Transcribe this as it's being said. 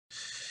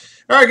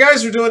All right,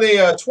 guys, we're doing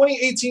a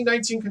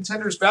 2018-19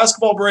 Contenders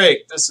basketball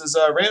break. This is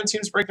Random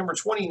Teams break number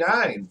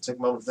 29. Take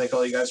a moment to thank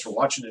all you guys for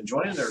watching and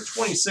joining. There are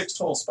 26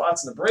 total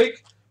spots in the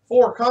break.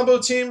 4 combo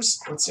teams.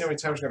 Let's see how many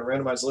times we're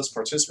going to randomize the list,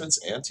 participants,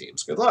 and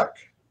teams. Good luck.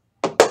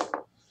 All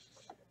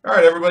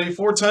right, everybody,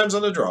 4 times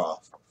on the draw.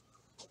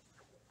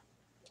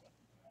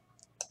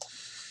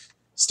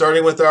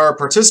 Starting with our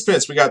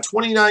participants, we got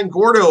 29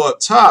 Gordo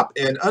up top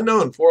and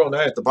unknown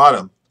 409 at the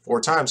bottom.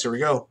 4 times. Here we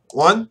go.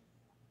 1,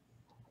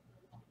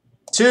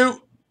 2,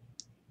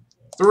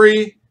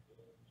 3,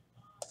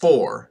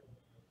 4.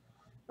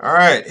 All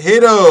right,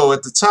 Hato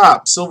at the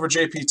top, Silver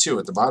JP2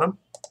 at the bottom.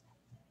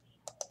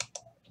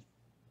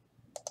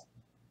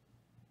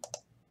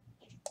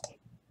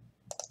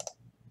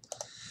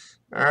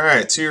 All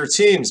right, to your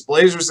teams,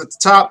 Blazers at the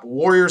top,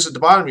 Warriors at the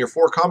bottom, your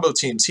 4 combo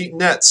teams, Heat and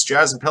Nets,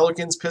 Jazz and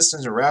Pelicans,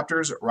 Pistons and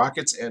Raptors,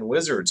 Rockets and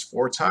Wizards.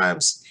 4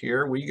 times.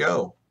 Here we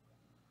go.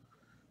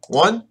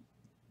 1,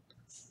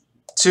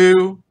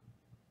 2,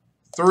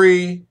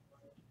 3,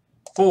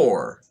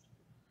 4.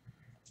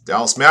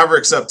 Dallas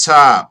Mavericks up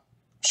top,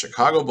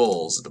 Chicago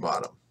Bulls at the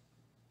bottom.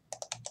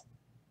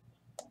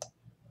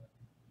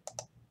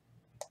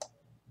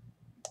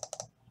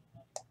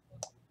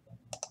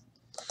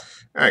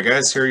 All right,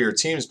 guys, here are your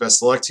teams.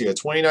 Best of luck to you.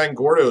 29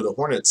 Gordo, the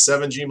Hornets,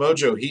 7G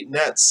Mojo, Heat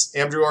Nets,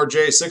 Andrew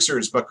RJ,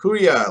 Sixers,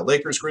 Bakuya,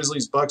 Lakers,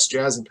 Grizzlies, Bucks,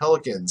 Jazz, and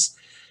Pelicans.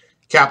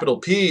 Capital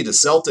P, the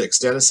Celtics,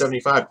 Dennis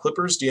 75,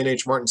 Clippers,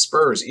 DNH Martin,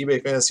 Spurs,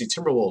 eBay Fantasy,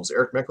 Timberwolves,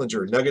 Eric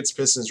Mecklinger, Nuggets,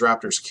 Pistons,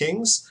 Raptors,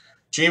 Kings,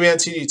 G-Man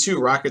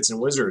TD2, Rockets and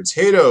Wizards,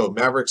 Hato,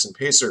 Mavericks and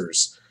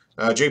Pacers,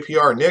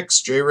 JPR, Knicks,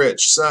 J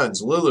Rich,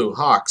 Suns, Lulu,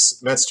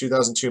 Hawks, Mets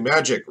 2002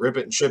 Magic, Rip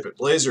It and Ship It,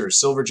 Blazers,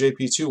 Silver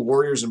JP2,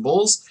 Warriors and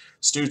Bulls,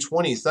 Stu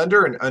 20,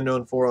 Thunder, and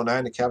Unknown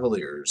 409, the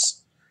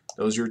Cavaliers.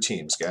 Those are your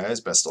teams,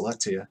 guys. Best of luck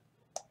to you.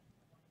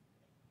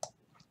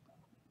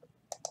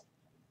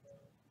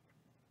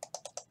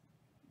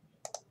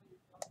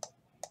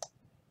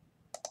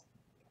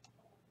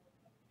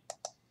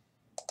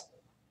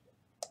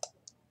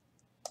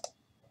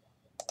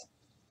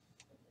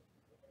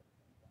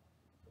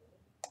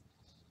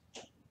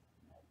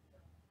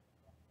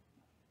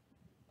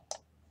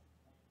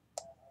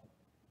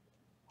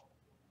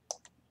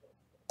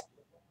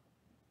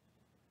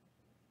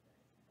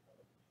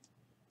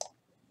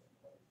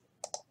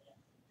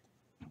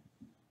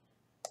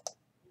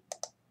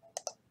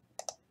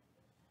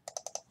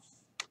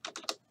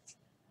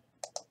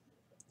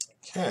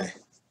 Okay.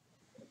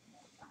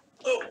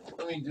 Oh,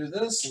 let me do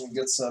this and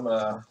get some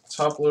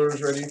top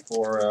loaders ready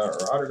for our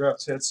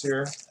autographed hits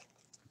here.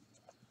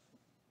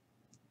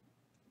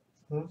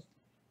 All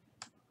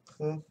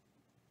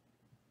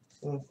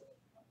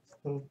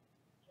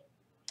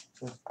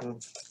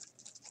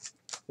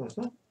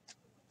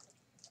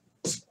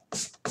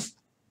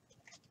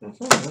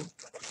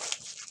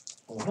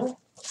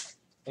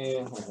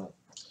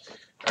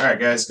right,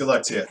 guys. Good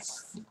luck to you.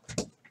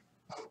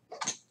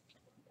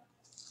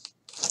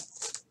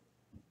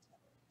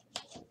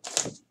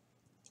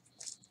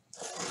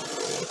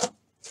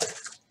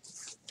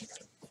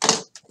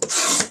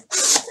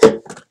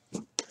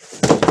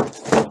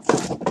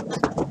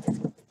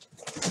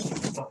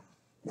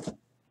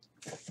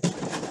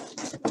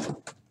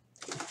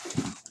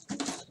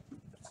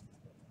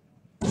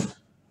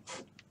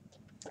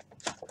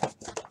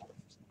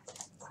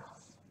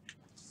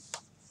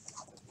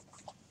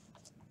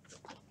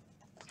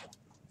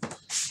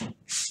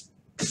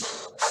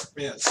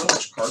 Man, so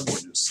much cardboard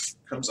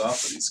just comes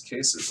off of these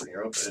cases when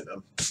you're opening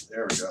them.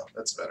 There we go.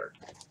 That's better.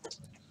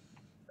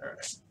 All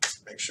right.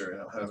 Make sure I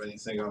don't have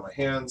anything on my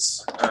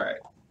hands. All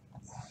right.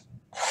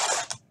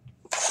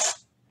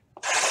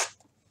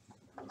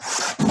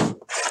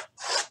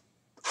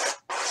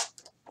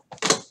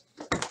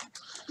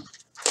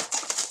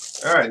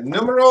 All right.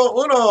 Numero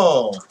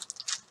uno.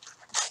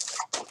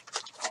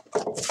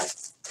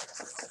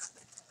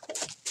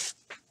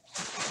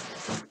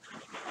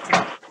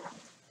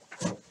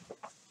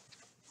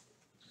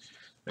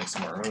 Make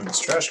some more room in this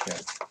trash can.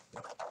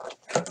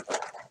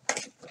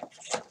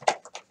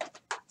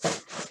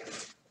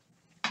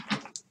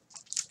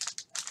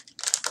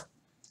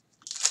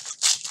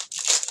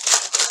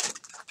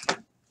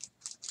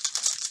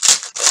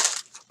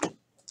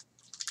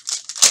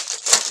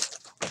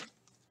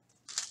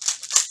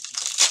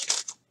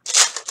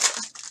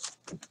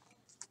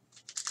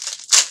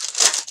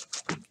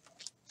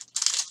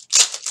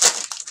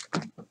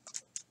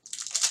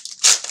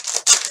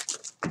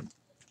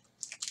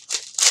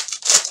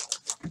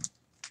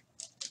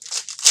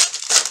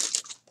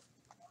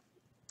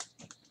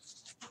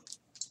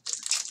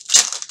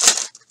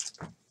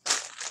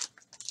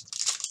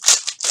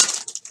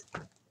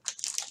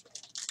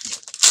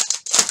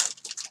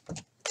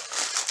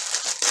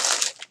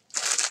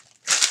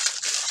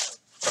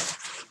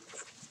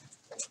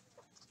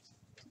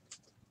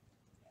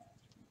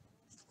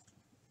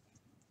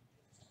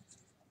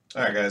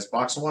 All right, guys,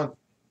 box 1.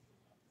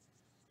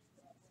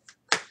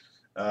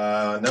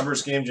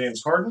 Numbers game,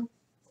 James Harden.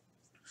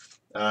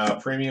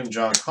 Premium,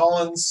 John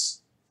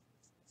Collins.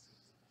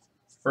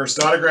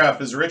 First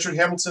autograph is Richard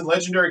Hamilton,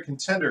 Legendary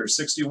Contenders,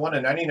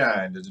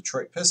 61/99, the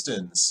Detroit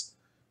Pistons.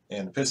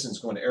 And the Pistons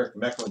going to Eric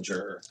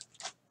Mecklinger.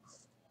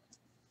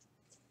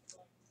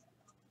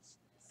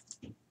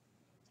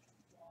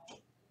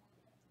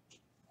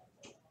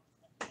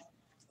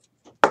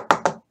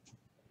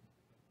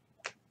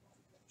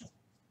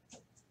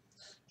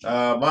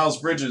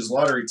 Miles Bridges,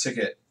 lottery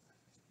ticket.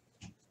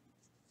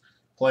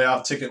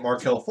 Playoff ticket,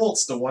 Markelle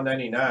Fultz, to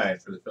 199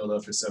 for the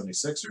Philadelphia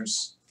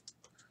 76ers.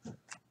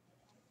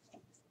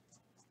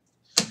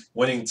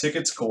 Winning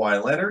tickets,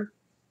 Kawhi Leonard.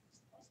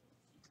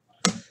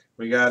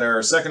 We got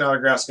our second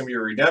autograph is going to be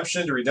a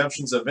redemption. The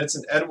redemptions of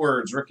Vincent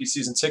Edwards, rookie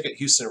season ticket,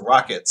 Houston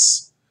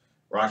Rockets.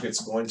 Rockets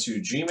going to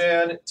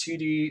G-Man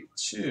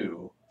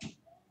TD2.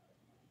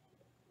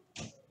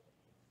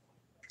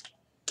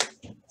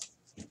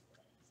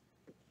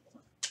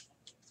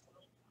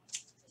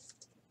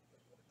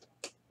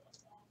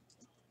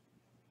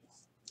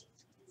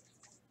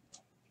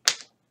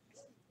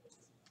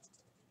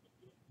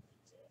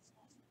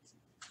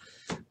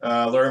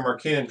 Larry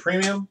Markkanen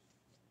Premium.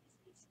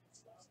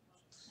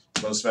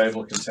 Most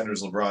valuable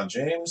contenders, LeBron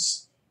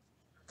James.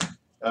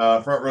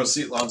 Front row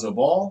seat, Lonzo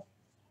Ball.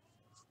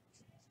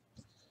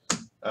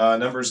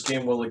 Numbers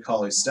game, Willie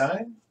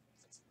Cauley-Stein.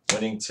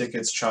 Winning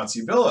tickets,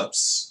 Chauncey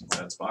Billups.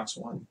 That's box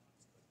 1.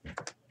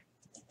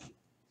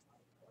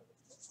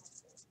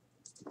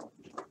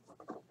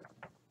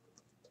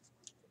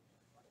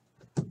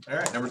 All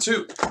right, number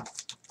 2.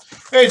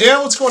 Hey, Dan,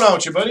 what's going on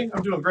with you, buddy?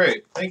 I'm doing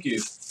great. Thank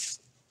you.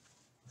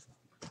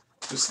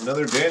 Just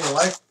another day in the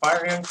life of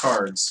Firehand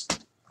Cards.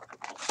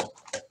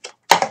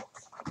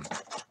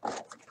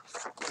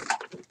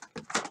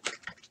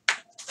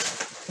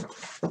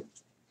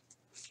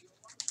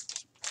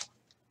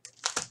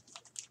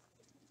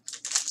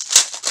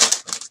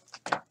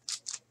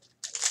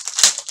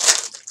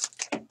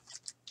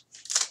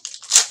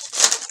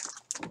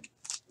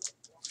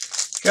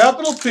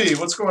 Capital P,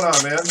 what's going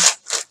on, man?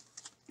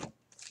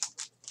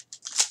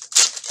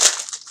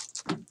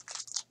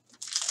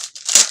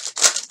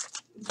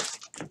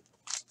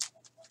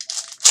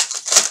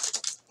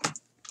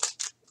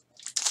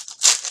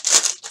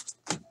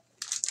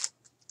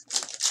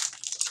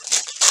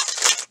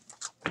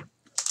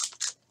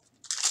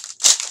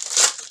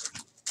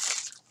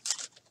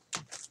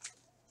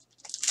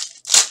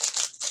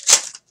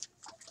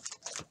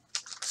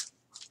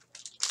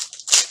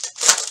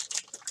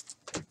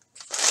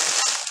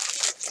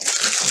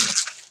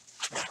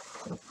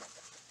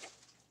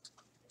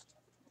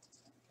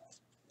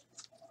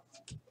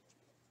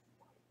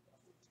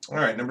 All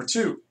right, number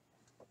 2.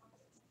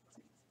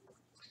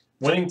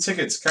 Winning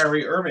tickets,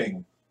 Kyrie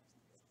Irving.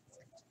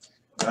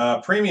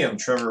 Premium,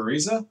 Trevor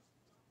Ariza.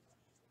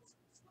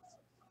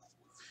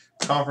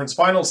 Conference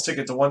Finals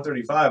ticket to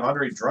 135,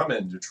 Andre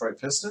Drummond, Detroit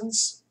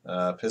Pistons.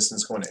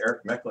 Pistons going to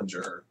Eric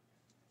Mecklinger.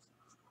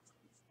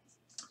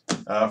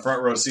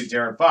 Front row seat,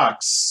 Darren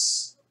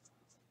Fox.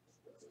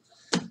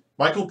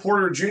 Michael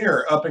Porter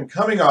Jr.,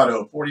 up-and-coming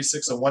auto,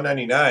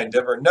 46/199,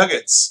 Denver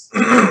Nuggets.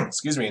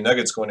 Excuse me,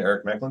 Nuggets going to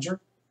Eric Mecklinger.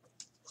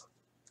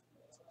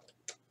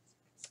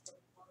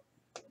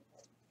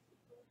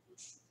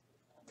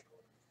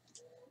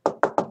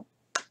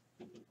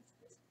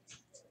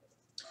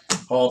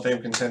 Hall of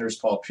Fame contenders,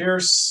 Paul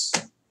Pierce.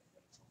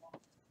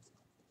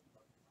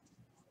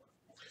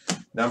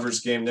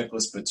 Numbers game,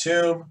 Nicholas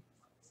Batum.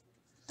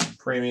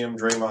 Premium,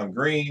 Draymond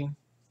Green.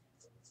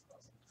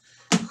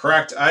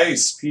 Cracked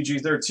Ice,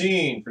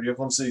 PG-13 for the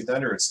Oklahoma City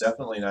Thunder. It's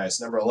definitely nice.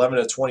 Number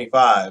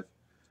 11/25.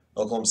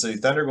 Oklahoma City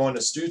Thunder going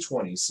to Stu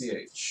 20,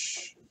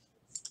 CH.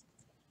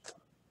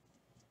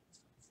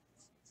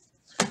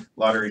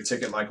 Lottery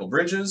ticket, Michael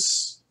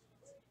Bridges.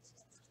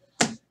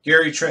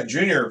 Gary Trent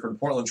Jr. for the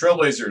Portland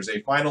Trailblazers,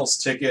 a finals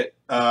ticket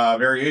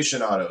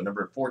variation auto,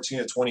 number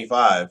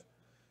 14/25.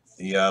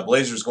 The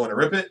Blazers going to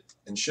rip it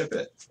and ship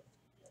it.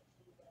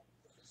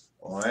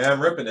 Well, I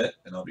am ripping it,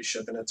 and I'll be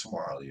shipping it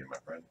tomorrow to you, my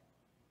friend.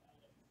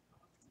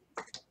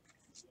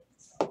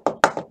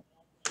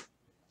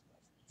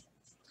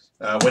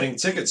 Winning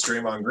tickets,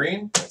 Draymond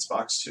Green. That's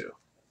box 2.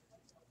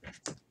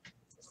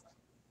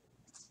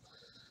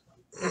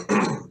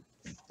 All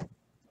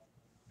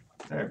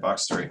right,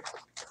 box 3.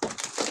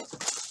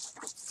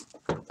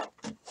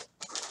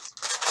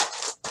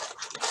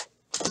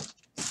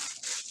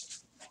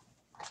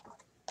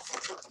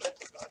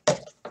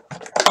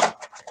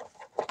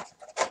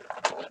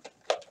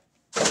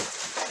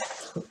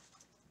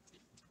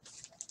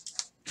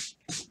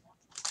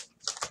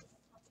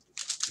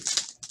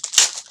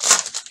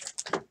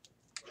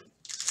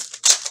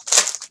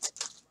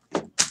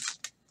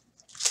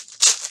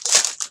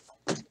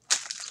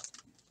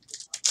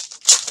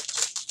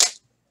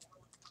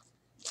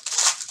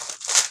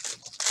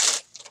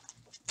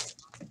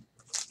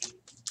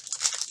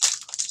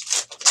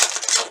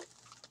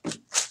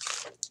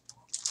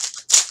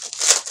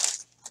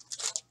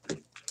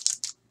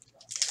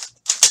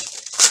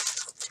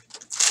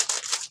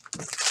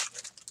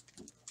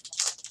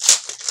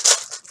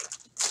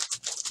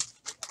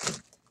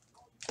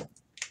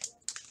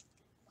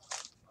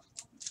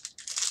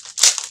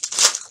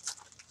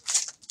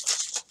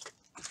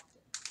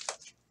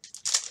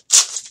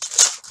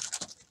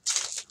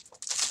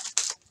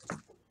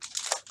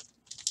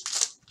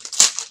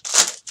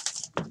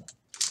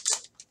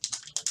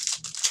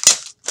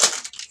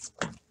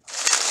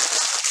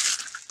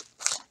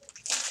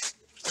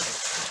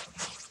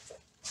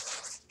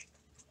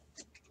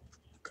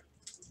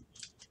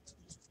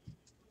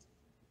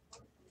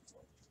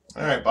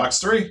 All right, box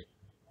 3.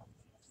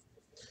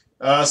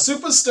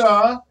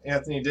 Superstar,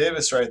 Anthony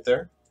Davis right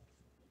there.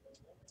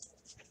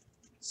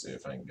 Let's see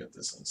if I can get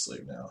this on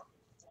sleeve now.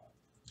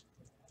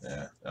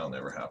 Yeah, that'll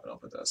never happen. I'll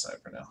put that aside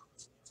for now.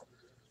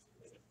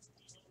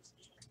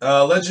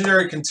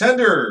 Legendary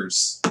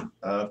Contenders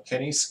of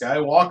Kenny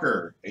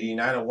Skywalker,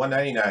 89 of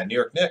 199, New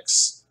York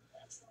Knicks.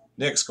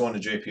 Knicks going to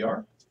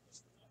JPR.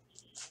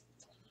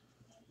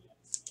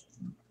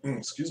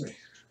 Excuse me.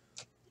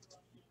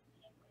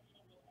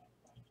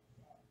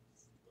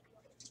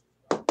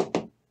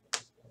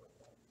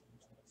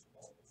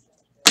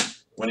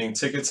 Winning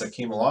tickets,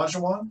 Hakeem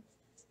Olajuwon.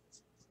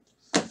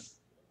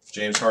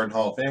 James Harden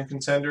Hall of Fame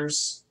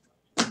contenders.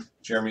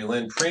 Jeremy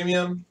Lin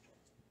Premium.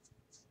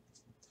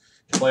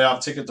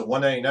 Playoff ticket to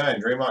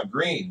 199, Draymond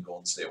Green,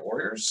 Golden State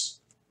Warriors.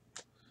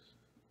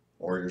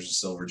 Warriors of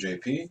Silver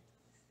JP.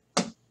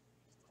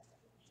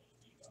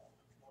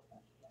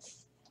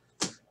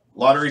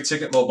 Lottery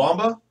ticket Mo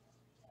Bamba.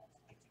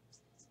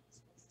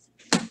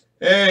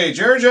 Hey,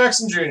 Jared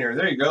Jackson Jr.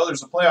 There you go.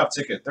 There's a playoff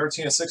ticket,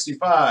 13 of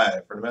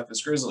 65 for the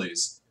Memphis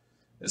Grizzlies.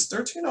 Is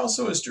 13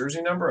 also his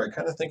jersey number? I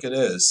kind of think it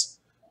is.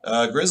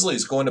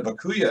 Grizzlies going to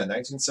Bakuya,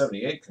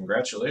 1978.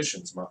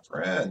 Congratulations, my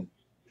friend.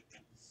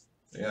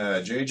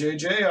 Yeah,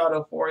 JJJ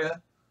auto for you.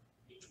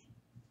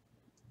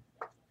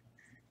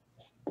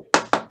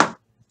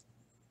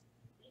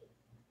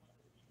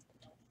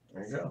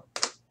 There you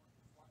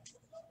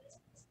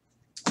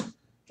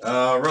go.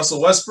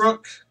 Russell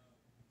Westbrook.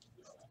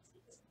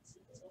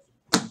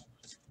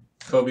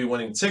 Kobe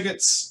winning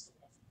tickets.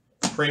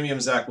 Premium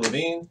Zach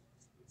LaVine.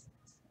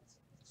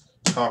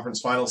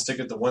 Conference Finals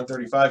ticket to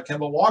 135,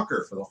 Kemba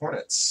Walker for the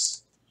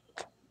Hornets.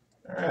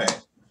 All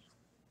right.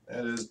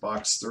 That is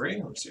box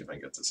 3. Let's see if I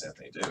can get this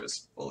Anthony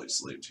Davis fully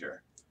sleeved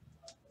here.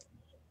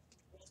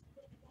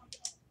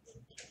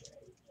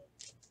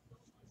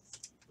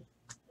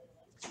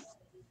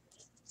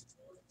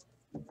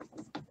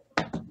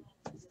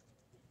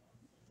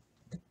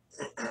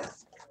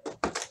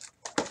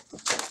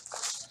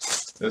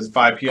 This is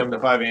 5 p.m. to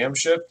 5 a.m.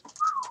 ship.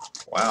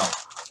 Wow.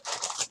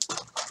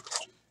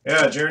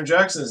 Yeah, Jaren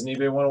Jackson is an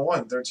eBay 101,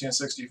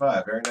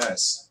 1365. Very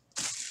nice.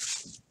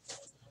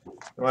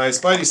 My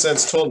Spidey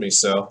sense told me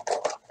so.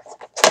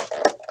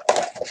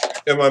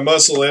 And my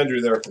muscle Andrew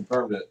there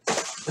confirmed it.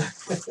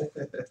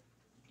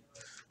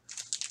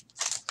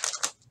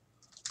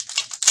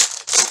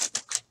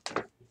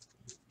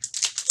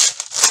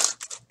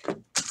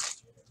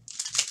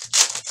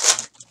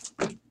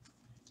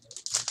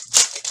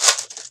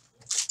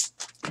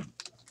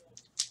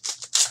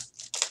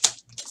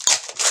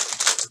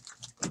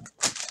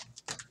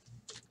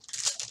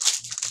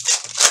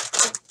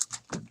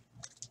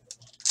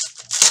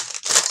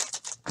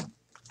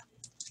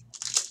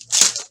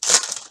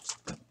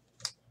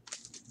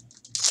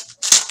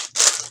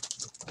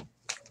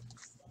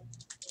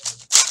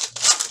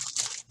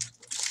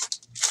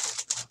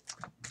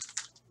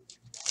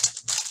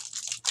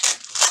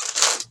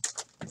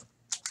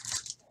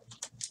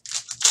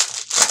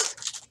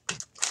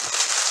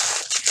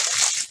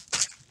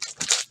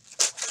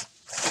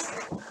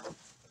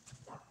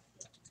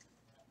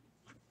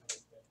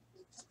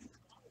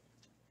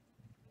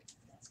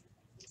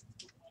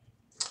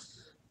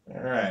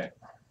 All right.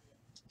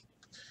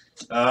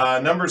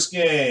 Numbers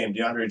game,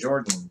 DeAndre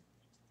Jordan.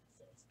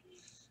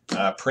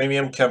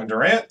 Premium, Kevin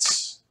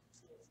Durant.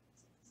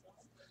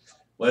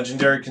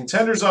 Legendary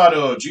Contenders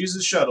auto,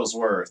 Jesus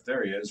Shuttlesworth.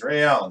 There he is.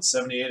 Ray Allen,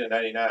 78 of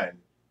 99.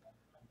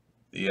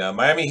 The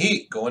Miami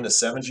Heat going to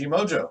 7G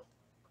Mojo.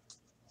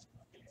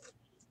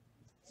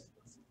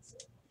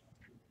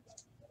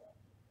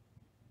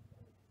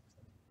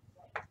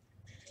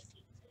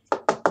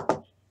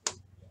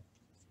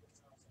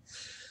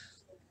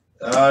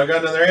 I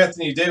got another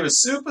Anthony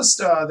Davis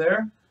Superstar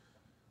there.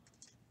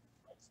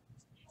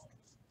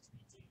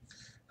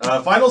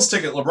 Finals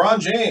ticket, LeBron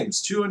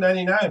James, 2 of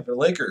 99 for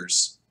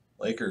Lakers.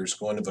 Lakers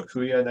going to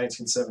Bakuya,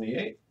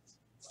 1978.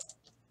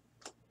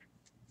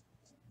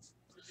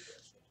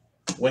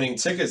 Winning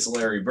tickets,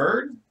 Larry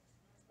Bird.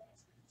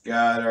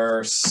 Got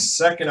our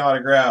second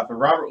autograph of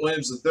Robert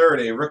Williams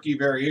III, a rookie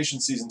variation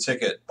season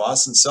ticket,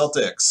 Boston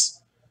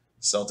Celtics.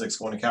 Celtics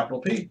going to capital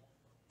P.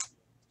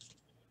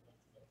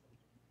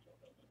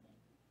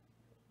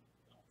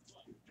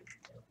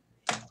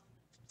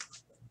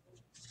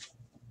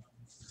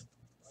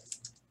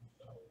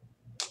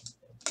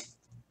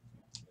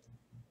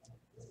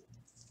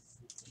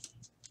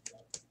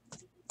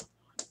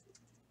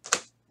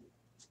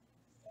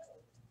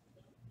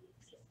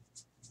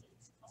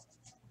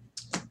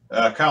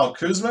 Kyle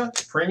Kuzma,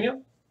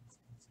 Premium.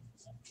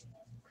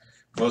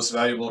 Most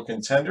Valuable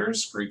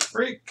Contenders, Greek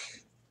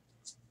Freak.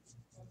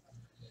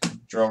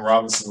 Jerome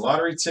Robinson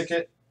Lottery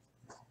Ticket.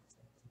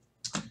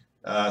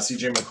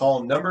 CJ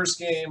McCollum Numbers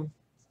Game.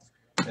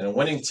 And a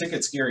winning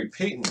tickets, Gary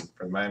Payton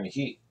for the Miami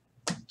Heat.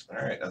 All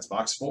right, that's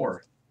box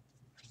 4.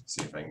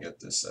 See if I can get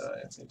this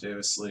Anthony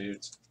Davis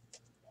sleeved.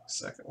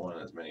 Second one,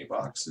 as many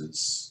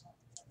boxes.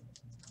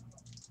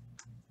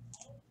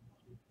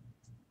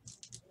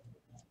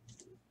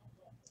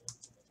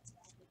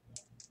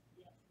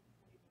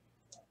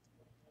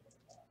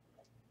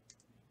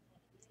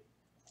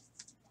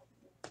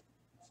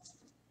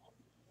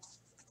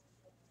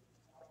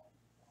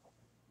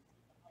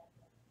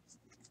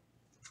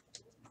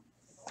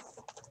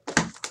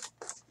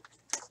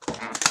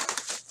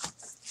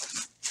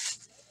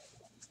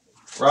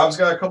 Rob's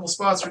got a couple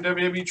spots for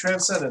WWE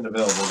Transcendent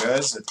available,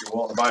 guys, if you're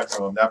willing to buy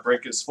from him. That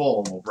break is full,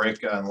 and we'll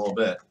break in a little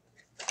bit.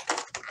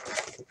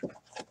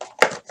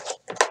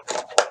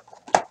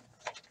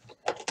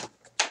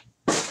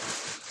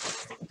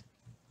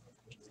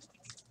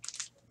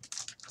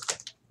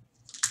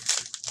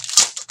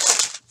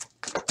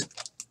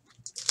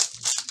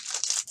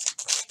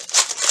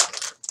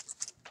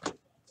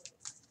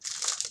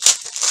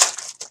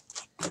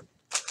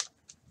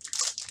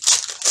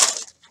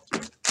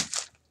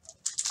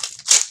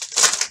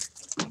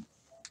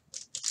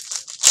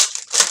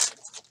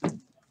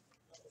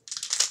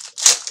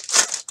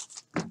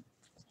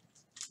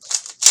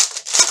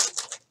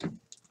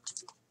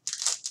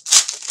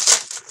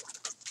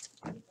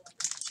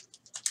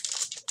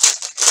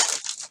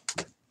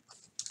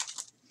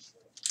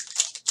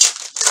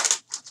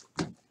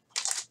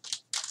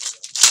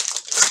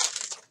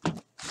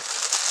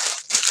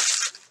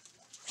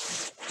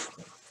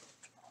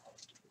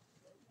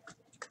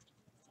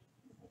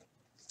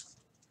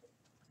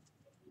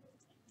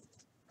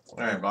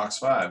 All right, box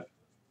 5.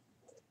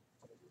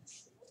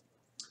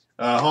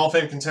 Hall of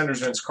Fame Contenders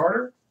Vince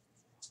Carter.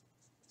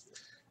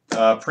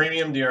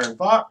 Premium De'Aaron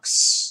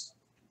Fox.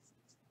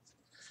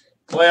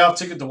 Playoff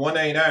ticket to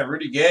 199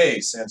 Rudy Gay,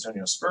 San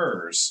Antonio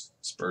Spurs.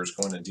 Spurs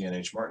going to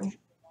DNH Martin.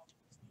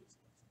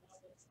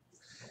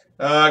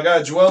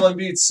 Got Joel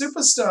Embiid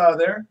Superstar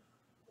there.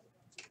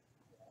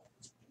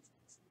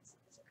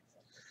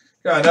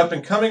 Got an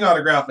up-and-coming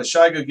autograph of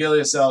Shai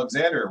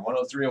Gilgeous-Alexander,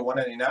 103 of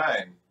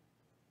 199.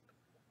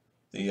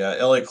 The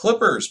LA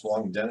Clippers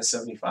belong to Dennis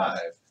 75.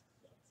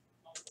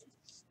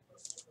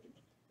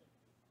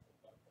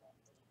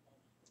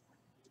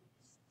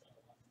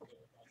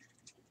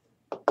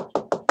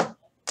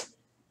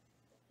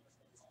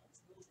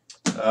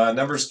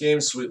 Numbers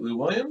game, Sweet Lou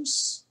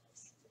Williams.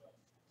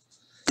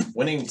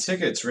 Winning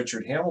tickets,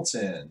 Richard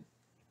Hamilton.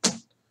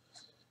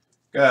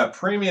 Got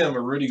premium,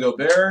 Rudy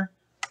Gobert.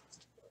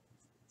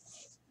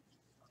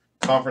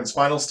 Conference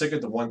Finals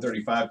ticket to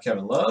 135,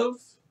 Kevin Love.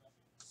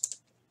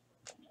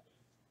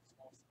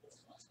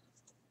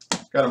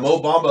 Got a Mo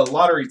Bamba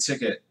lottery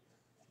ticket.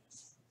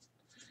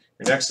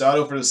 Your next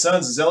auto for the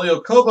Suns is Elio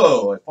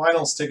Kobo, a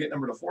Finals ticket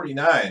number to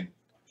 49.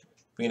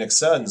 Phoenix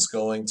Suns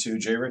going to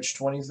J. Rich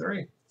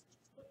 23.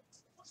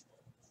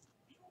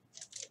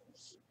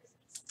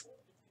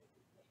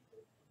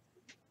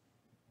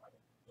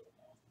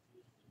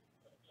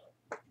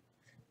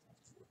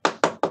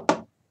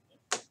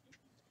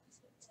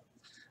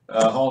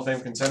 Hall of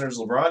Fame Contenders,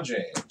 LeBron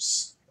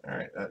James. All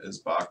right, that is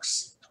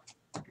box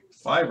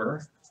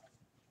 5.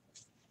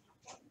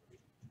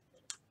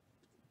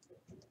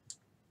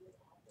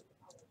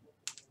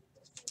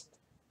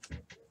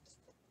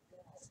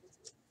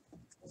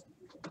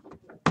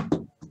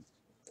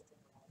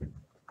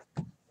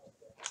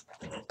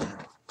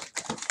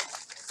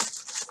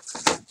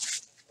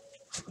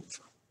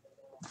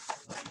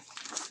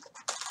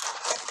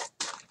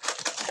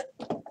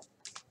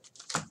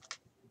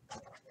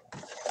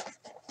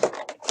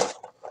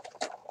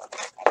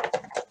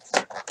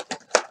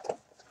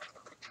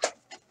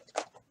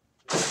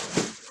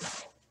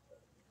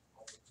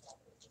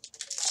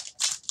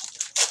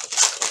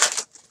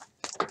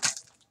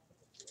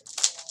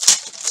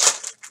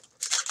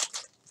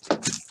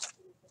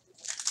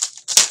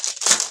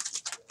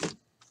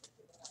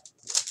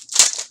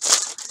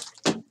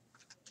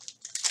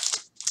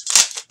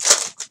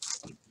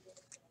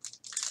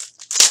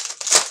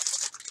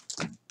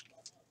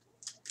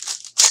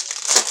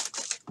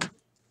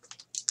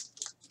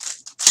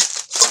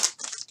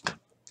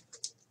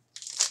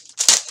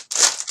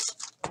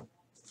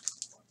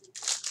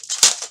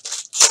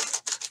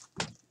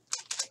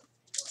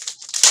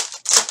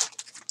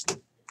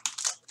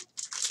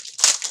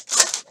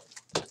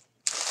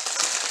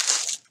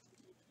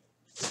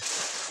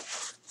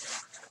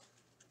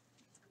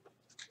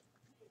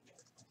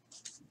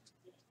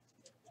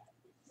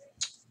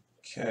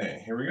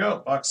 Okay, here we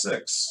go. Box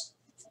 6.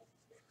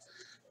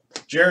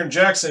 Jaren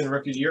Jackson,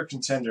 Rookie of the Year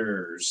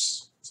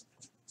Contenders.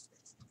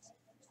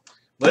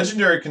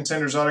 Legendary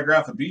Contenders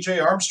autograph of B.J.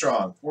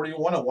 Armstrong,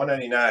 41 of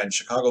 199,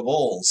 Chicago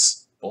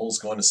Bulls. Bulls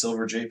going to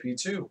Silver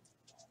JP2.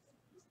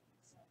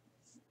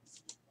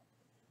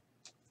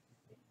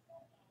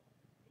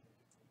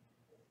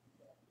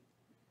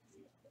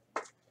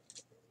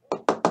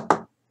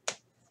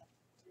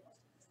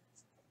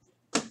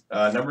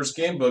 Numbers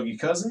game, Boogie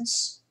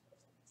Cousins.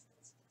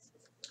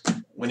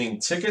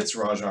 Winning tickets,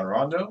 Rajon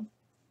Rondo.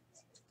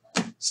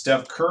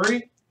 Steph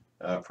Curry,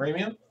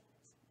 premium.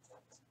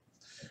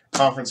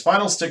 Conference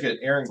Finals ticket,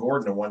 Aaron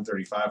Gordon, a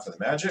 135 for the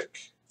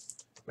Magic.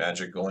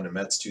 Magic going to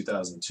Mets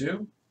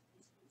 2002.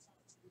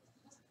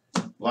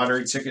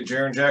 Lottery ticket,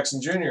 Jaren Jackson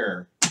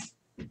Jr.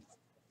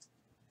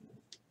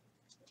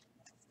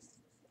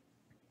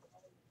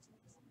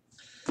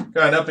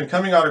 Got an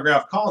up-and-coming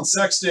autograph, Colin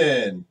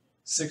Sexton,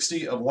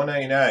 60 of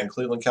 199,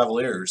 Cleveland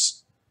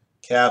Cavaliers.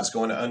 Cavs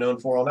going to unknown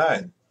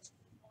 409.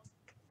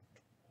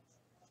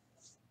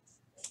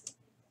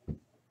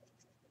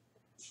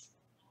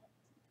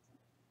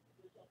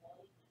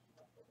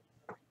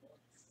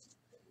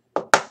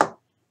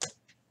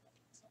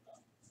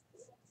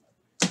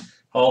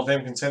 Hall of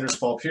Fame contenders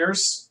Paul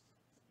Pierce.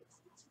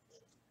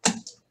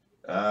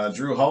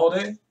 Drew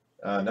Holiday,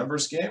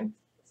 numbers game.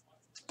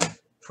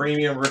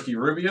 Premium rookie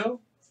Rubio.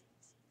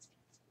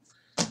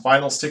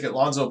 Finals ticket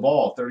Lonzo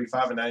Ball,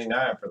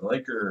 35/99 for the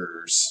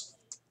Lakers.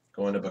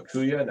 Going to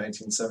Bakuya,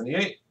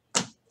 1978.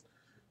 All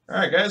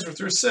right, guys, we're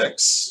through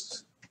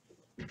 6.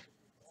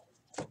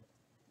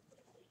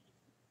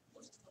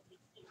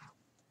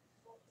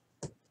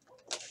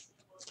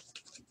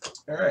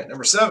 All right,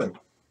 number 7.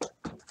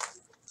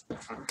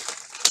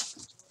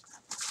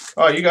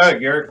 Oh, you got it,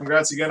 Garrett.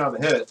 Congrats again on the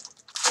hit.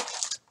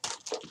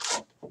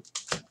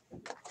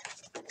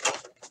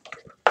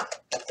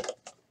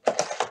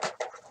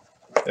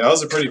 Yeah, that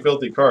was a pretty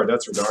filthy card,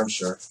 that's for darn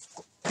sure.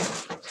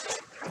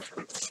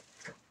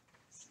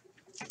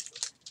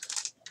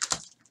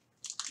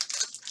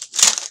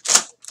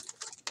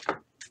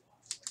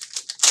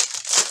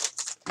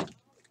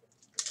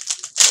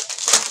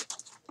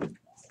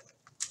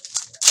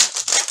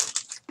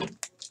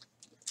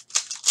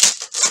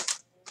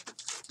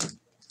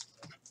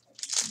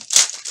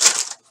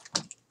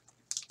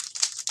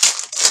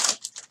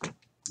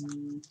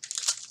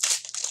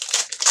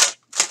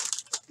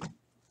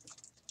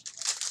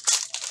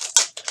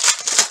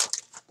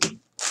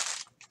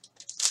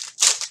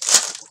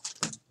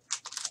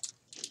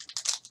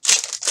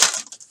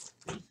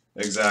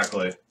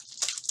 Exactly.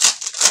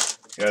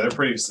 Yeah, they're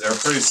pretty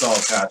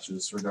solid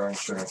patches for darn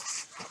sure.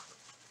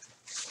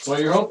 That's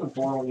what you're hoping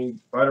for when you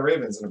buy the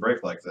Ravens in a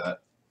break like that.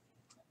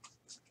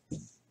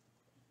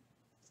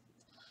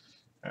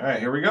 All right,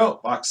 here we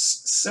go.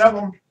 Box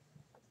 7.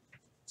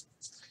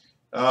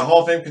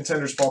 Hall of Fame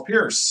contenders Paul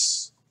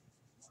Pierce.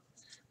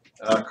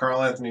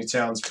 Karl Anthony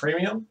Towns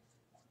Premium.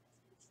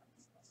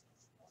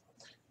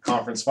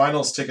 Conference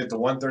Finals ticket to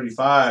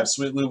 135.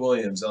 Sweet Lou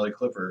Williams, LA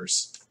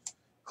Clippers.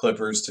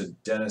 Clippers to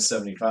Dennis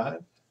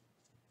 75.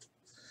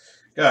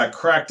 Got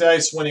cracked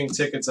ice winning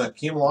tickets.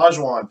 Hakeem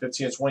Olajuwon,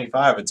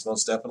 15/25. It's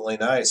most definitely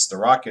nice. The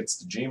Rockets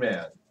to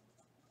G-Man.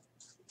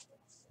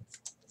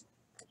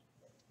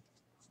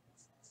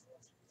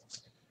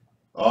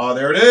 Oh,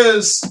 there it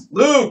is.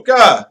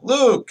 Luka.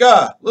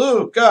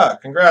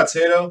 Congrats,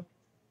 Hato.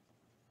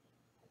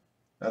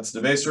 That's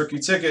the base rookie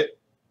ticket.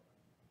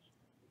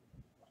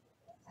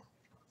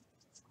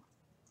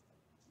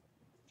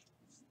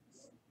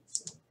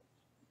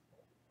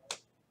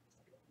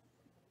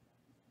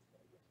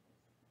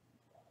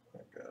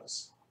 There it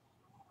goes.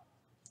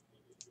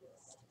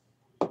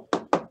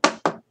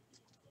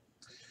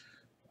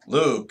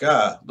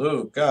 Luka.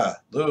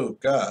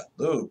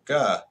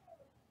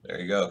 There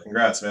you go.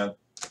 Congrats, man.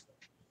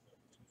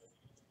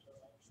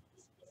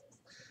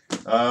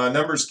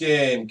 Numbers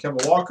game,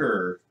 Kemba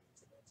Walker.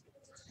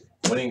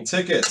 Winning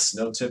tickets,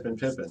 no Tippin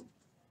Pippin.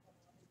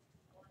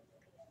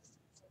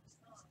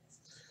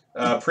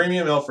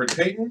 Premium, Elfrid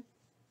Payton.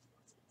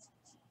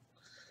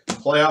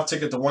 Playoff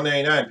ticket to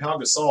 199, Pau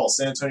Gasol,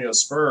 San Antonio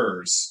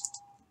Spurs.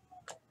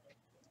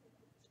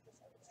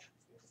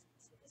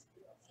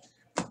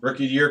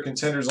 Rookie of the Year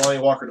contenders, Lonnie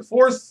Walker to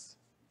 4th.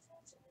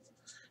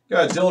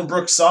 Got Dylan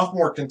Brooks,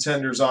 sophomore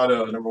contenders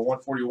auto, number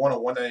 141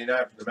 and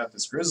 199 for the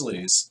Memphis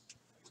Grizzlies.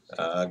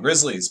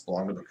 Grizzlies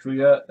belong to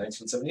Bakuya,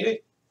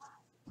 1978.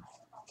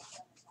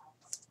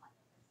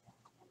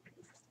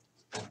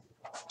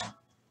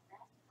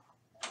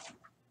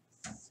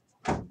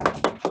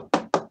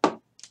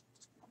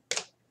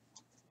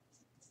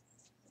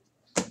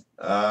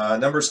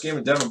 Numbers game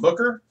of Devin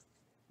Booker.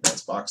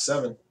 That's box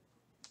 7.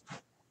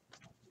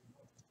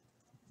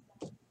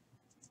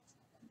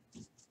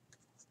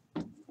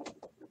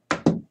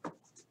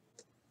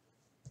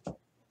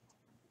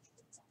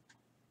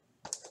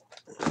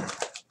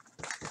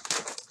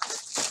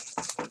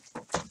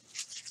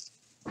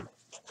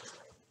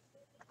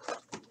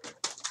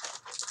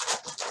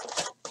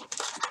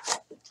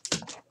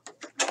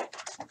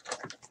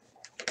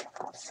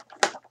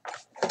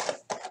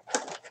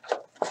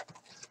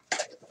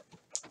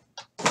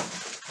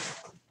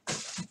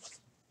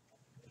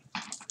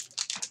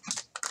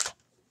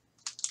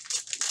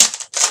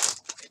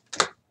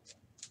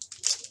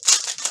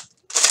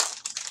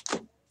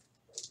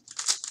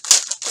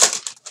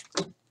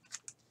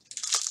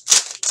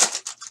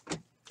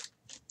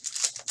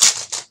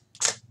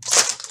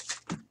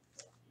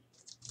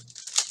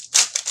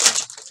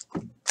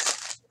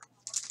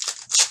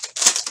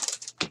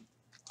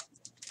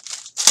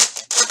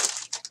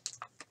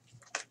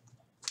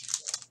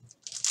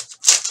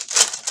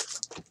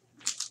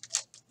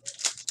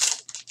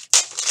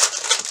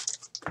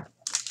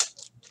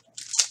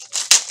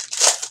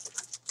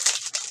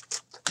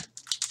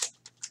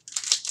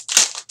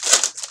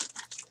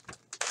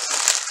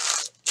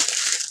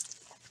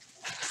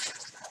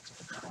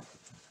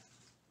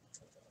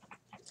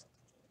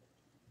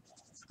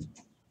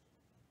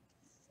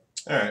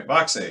 All right,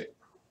 box 8.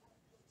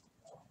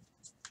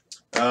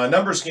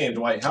 Numbers game,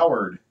 Dwight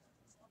Howard.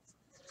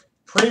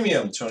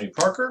 Premium, Tony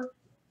Parker.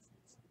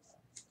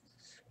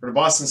 For the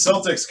Boston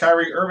Celtics,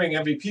 Kyrie Irving,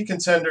 MVP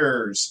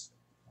contenders.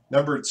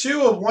 Number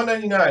 2 of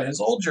 199,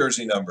 his old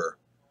jersey number.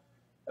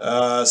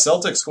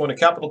 Celtics going to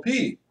capital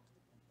P.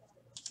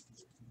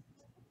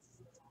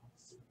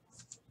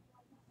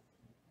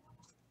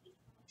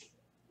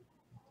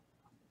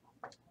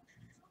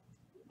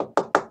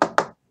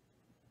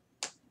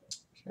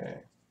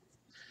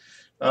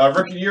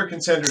 Rookie of the Year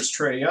Contenders,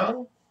 Trae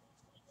Young.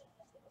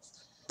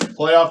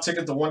 Playoff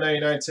ticket to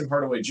 199, Tim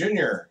Hardaway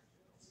Jr.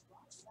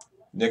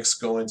 Knicks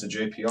going to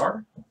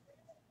JPR.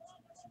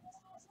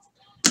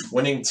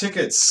 Winning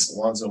tickets,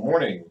 Alonzo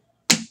Mourning.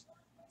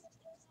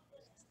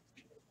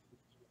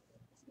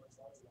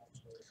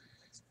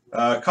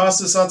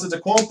 Costas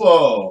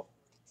Antetokounmpo.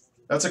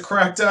 That's a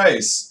cracked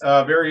ice.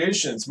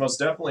 Variations, most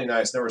definitely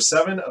nice. Number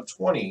 7 of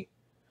 20.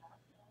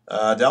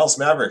 Dallas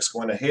Mavericks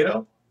going to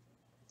Hato.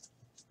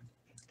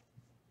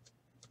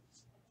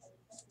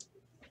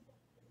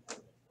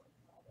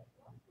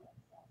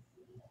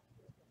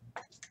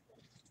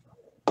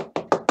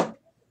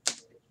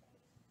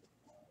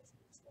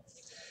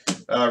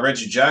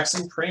 Reggie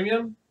Jackson,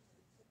 Premium.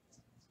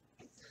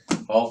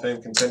 Hall of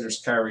Fame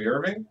Contenders, Kyrie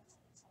Irving.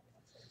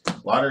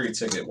 Lottery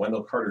ticket,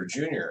 Wendell Carter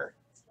Jr.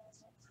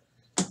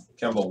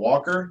 Kemba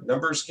Walker,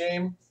 Numbers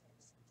Game.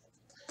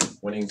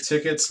 Winning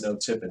tickets, no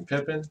Tip and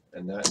Pippen,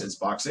 and that is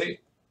box 8.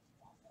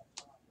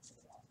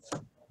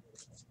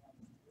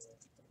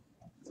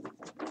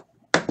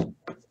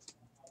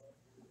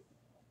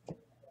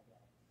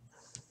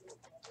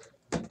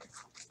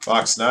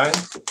 Box 9.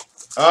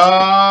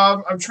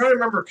 I'm trying to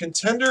remember.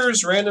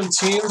 Contenders, random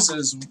teams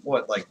is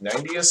what, like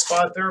 90th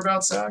spot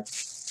thereabouts, Zach?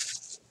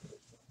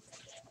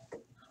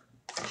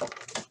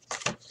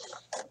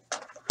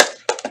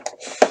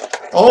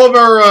 All of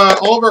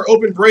our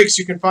open breaks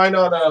you can find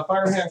on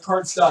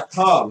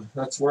firehandcards.com.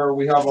 That's where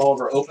we have all of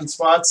our open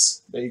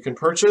spots that you can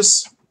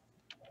purchase.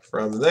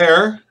 From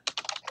there,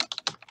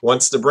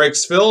 once the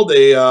breaks fill,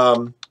 they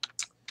go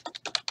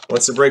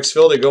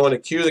in a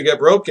queue. They get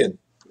broken.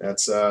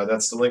 That's the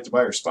link to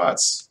buy your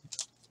spots.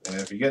 And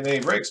if you get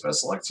any breaks,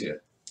 best of luck to you.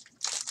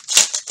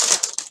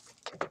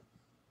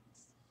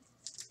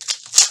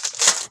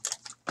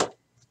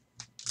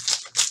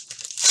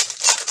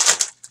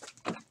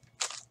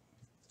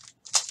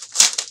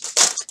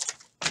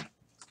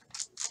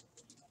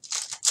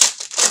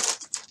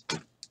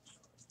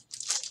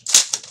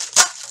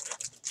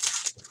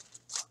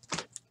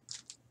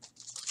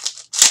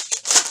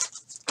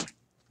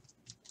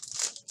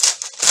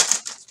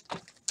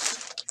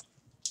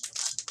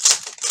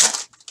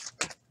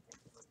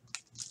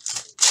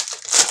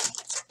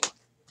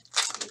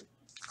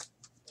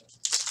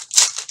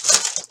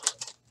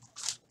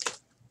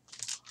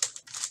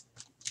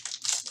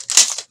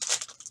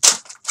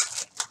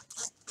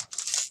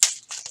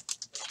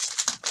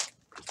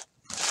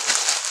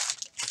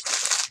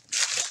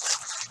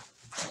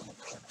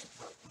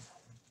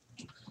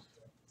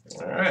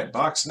 All right,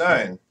 box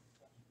 9.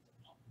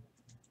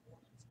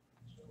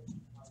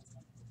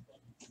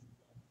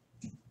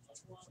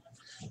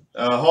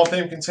 Hall of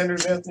Fame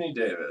Contenders, Anthony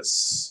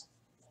Davis.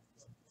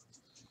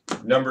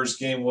 Numbers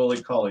Game,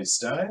 Willie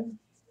Cauley-Stein.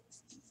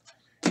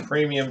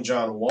 Premium,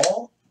 John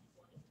Wall.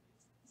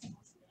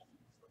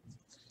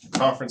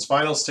 Conference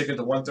Finals ticket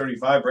to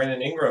 135,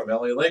 Brandon Ingram,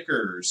 LA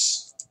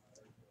Lakers.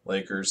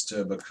 Lakers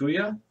to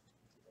Bakuya.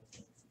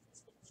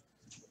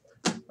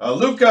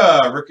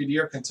 Luka, Rookie of the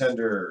Year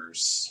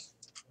Contenders.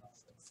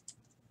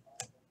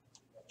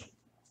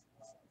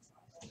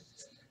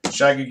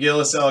 Shaggy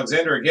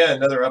Gilgeous-Alexander, again,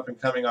 another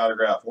up-and-coming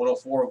autograph.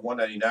 104 of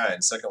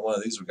 199. Second one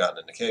of these we've gotten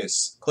in the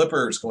case.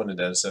 Clippers going to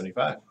Dennis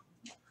 75.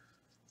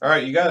 All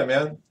right, you got it,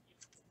 man.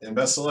 And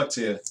best of luck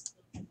to you.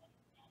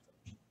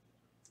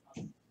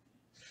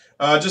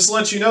 Just to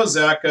let you know,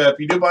 Zach, if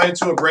you do buy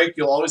into a break,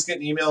 you'll always get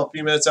an email a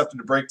few minutes after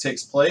the break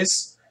takes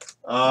place.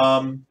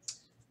 All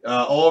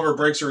of our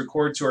breaks are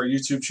recorded to our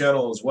YouTube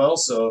channel as well.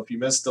 So if you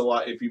missed a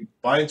lot, if you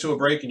buy into a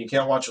break and you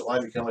can't watch it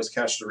live, you can always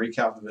catch the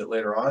recap of it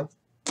later on.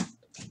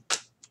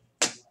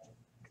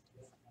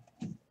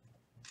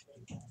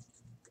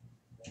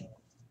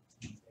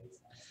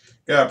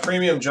 Got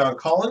Premium, John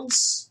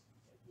Collins.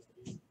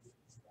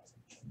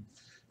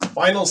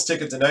 Finals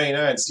ticket to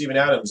 99, Steven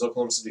Adams,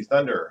 Oklahoma City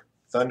Thunder.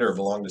 Thunder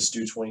belong to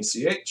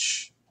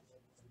Stu20CH.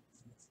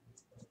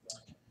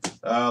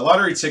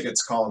 Lottery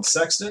tickets, Colin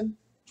Sexton.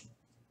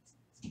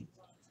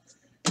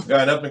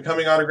 Got an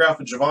up-and-coming autograph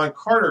of Javon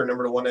Carter,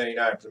 number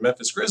 199 for the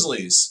Memphis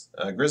Grizzlies.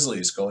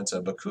 Grizzlies going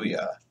to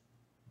Bakuya.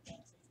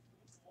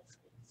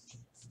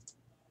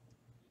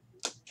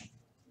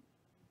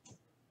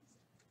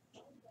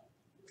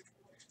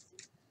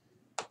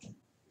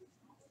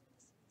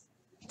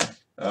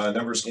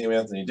 Numbers Game,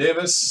 Anthony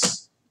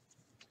Davis.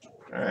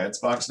 All right, it's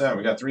box 9.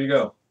 We got 3 to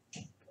go.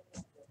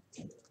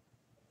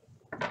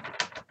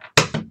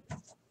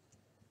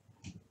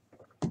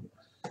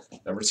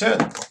 Number 10.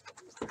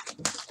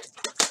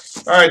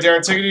 All right,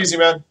 Darren, take it easy,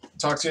 man.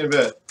 Talk to you in a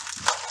bit.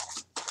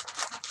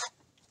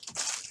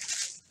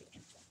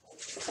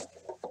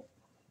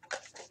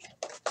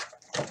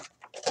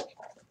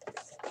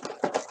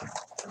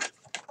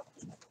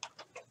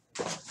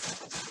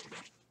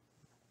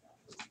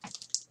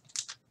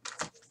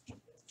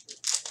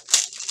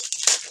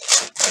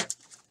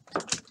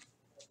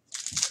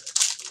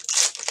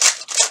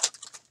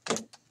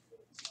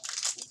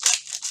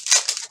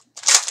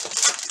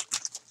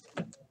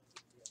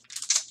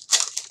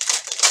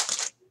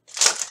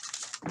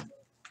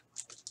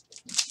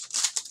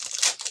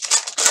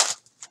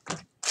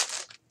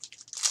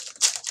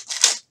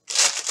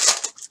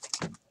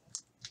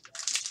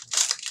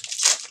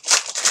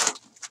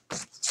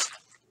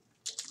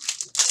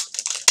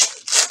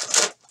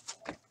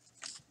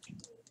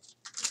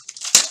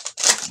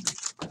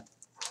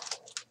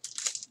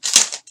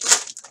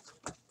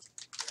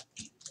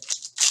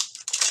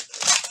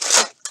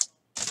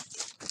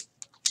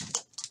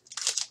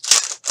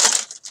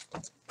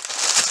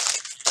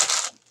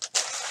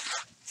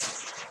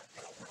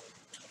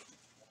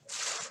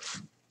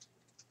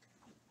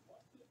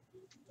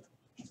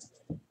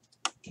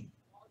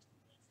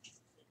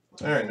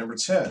 All right, number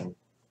 10.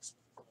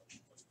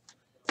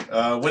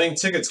 Winning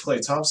tickets, Clay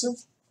Thompson.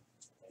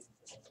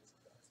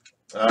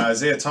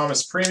 Isaiah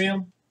Thomas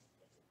Premium.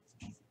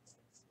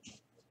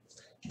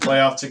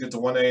 Playoff ticket to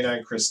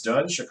 199, Chris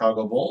Dunn,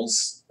 Chicago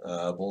Bulls.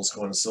 Bulls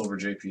going to silver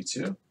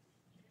JP2.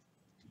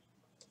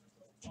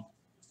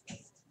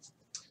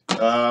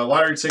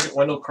 Lottery ticket,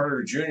 Wendell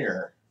Carter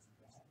Jr.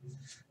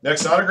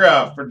 Next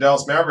autograph for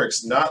Dallas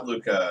Mavericks, not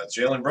Luka,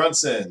 Jalen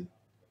Brunson.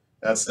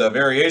 That's the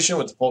variation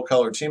with the full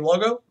color team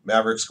logo.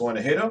 Mavericks going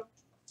to Hato.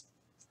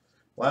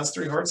 Last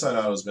 3 hard side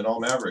autos been all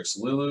Mavericks.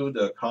 Lulu,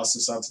 the Costa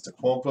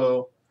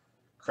Antetokounmpo,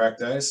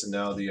 cracked ice, and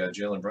now the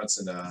Jalen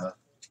Brunson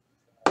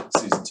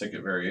season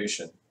ticket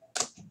variation.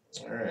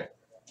 All right.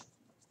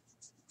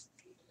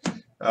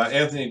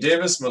 Anthony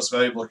Davis, most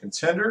valuable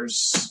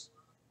contenders.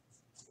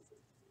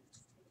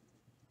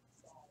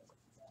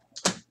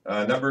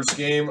 Numbers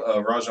game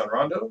of Rajon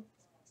Rondo.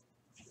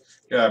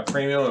 Got a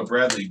premium of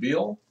Bradley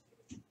Beal.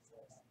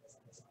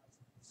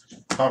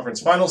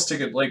 Conference Finals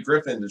ticket, Blake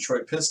Griffin,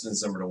 Detroit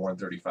Pistons, number to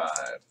 135.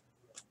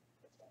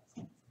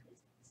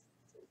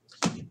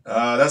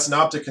 That's an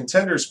Optic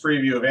Contenders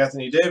preview of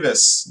Anthony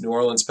Davis, New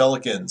Orleans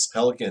Pelicans.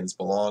 Pelicans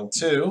belong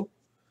to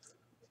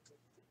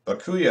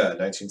Bakuya,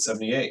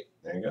 1978.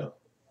 There you go.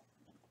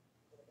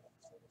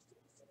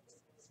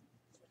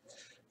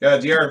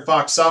 Got De'Aaron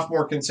Fox,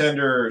 sophomore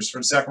contenders for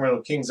the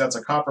Sacramento Kings. That's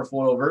a copper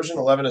foil version,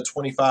 11 to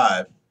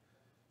 25.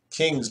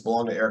 Kings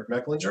belong to Eric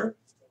Mecklinger.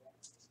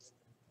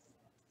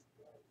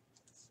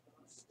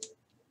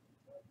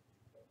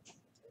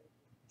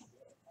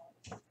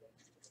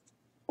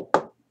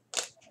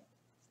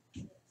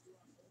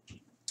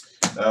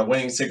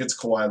 Winning tickets,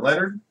 Kawhi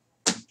Leonard.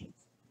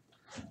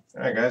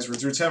 All right, guys, we're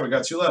through 10. We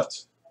got 2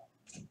 left.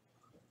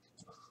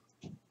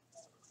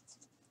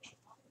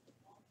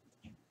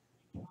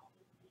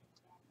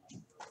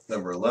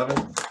 Number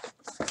 11.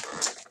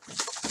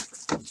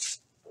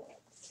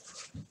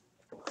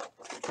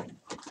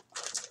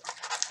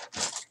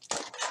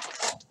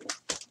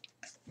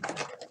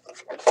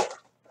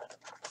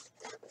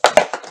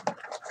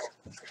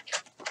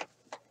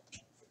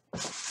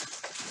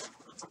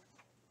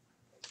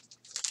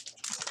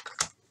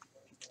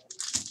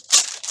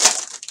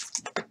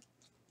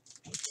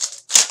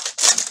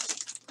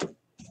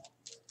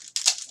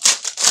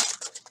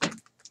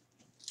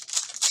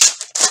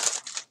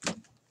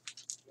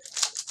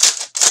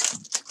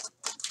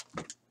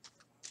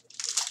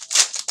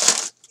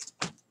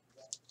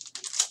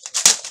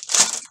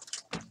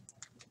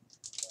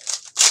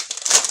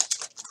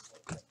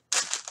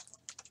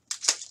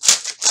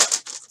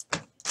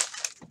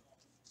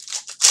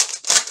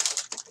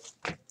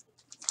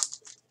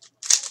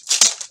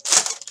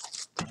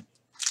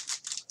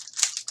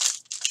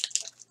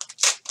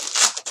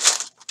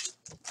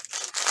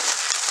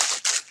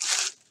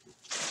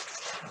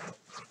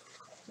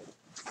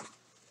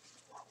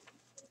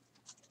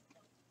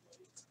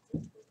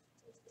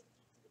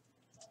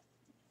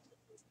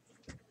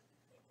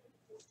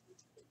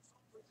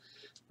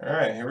 All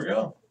right, here we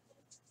go.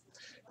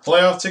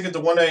 Playoff ticket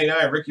to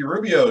 199, Ricky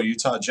Rubio,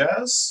 Utah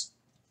Jazz.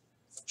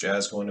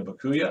 Jazz going to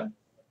Bakuya.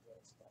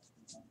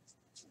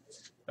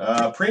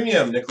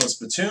 Premium, Nicholas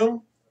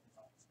Batum.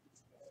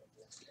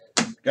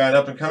 Got an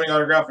up-and-coming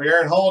autograph for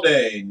Aaron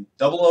Holiday,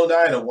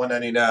 009 of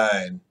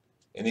 199.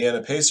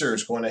 Indiana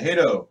Pacers going to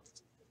Hato.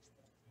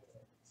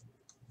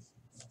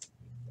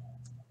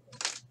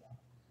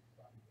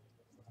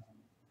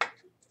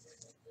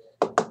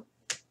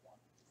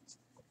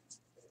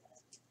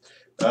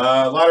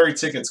 Lottery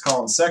tickets,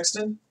 Colin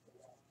Sexton.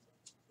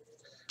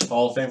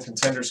 Hall of Fame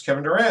contenders,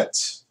 Kevin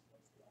Durant.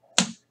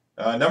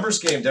 Numbers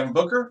game, Devin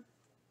Booker.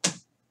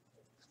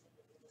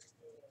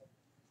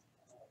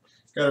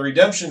 Got a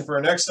redemption for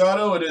our next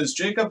auto. It is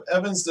Jacob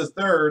Evans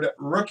III,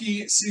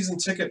 rookie season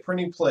ticket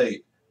printing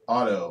plate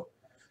auto.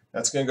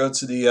 That's going to go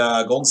to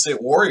the Golden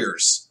State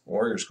Warriors.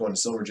 Warriors going to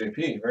Silver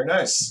JP. Very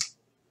nice.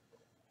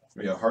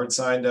 We have a hard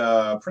signed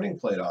printing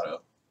plate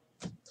auto.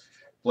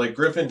 Blake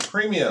Griffin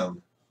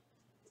Premium.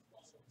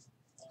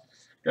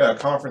 Got a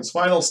conference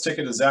finals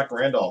ticket to Zach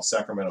Randolph,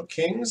 Sacramento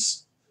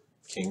Kings.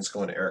 Kings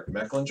going to Eric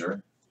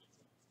Mecklinger.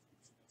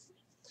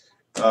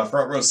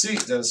 Front row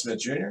seat, Dennis Smith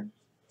Jr.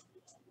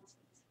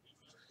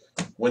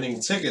 Winning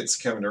tickets,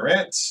 Kevin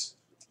Durant.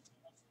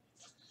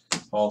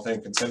 Hall of Fame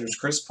contenders,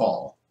 Chris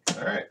Paul.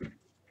 All right.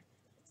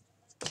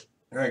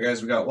 All right,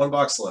 guys, we got 1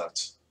 box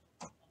left.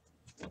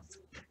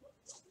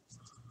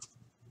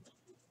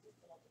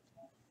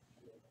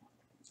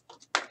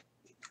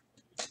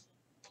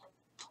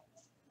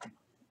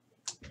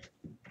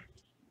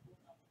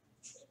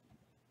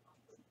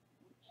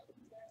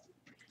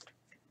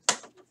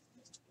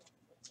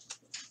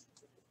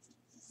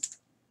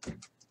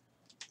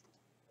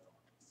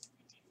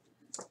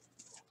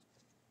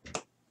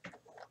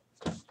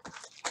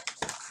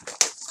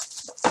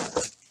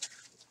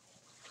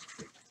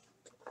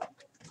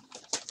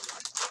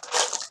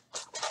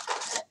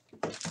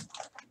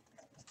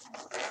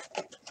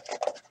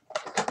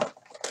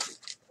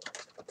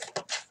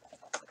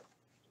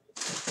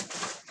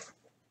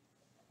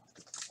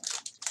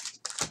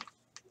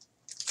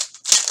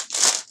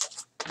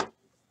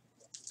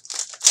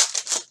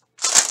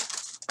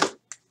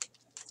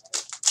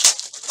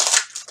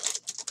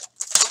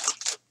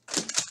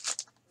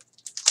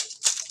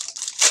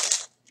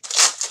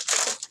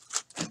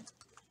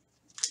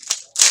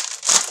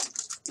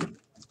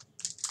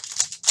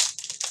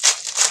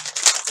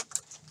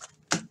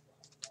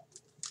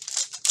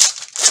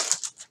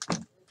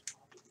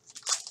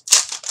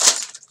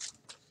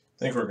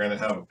 think we're going to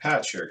have a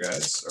patch here,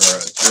 guys,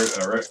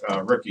 or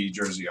a rookie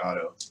jersey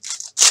auto.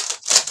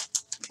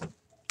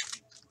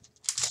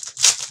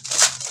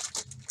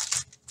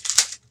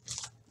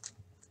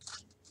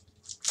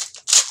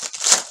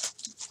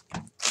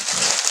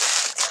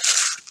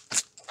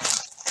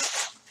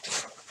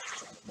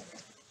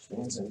 Which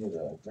means I need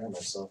to grab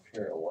myself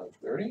here at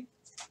 130.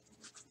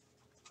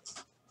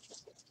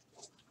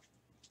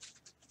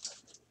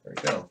 There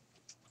we go.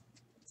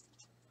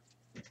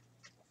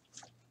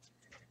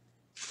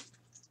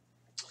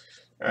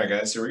 All right,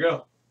 guys, here we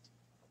go.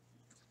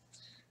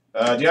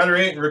 DeAndre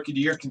Ayton, Rookie of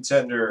the Year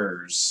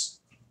contenders.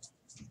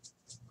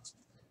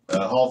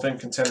 Hall of Fame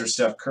contender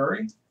Steph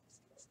Curry.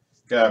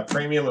 Got a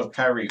premium of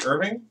Kyrie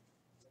Irving.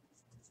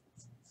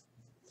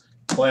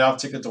 Playoff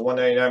ticket to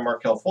 199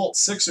 Markelle Fultz.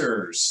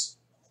 Sixers.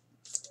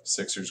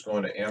 Sixers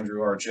going to Andrew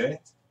RJ.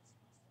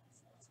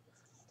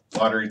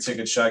 Lottery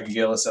ticket Shai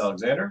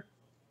Gilgeous-Alexander.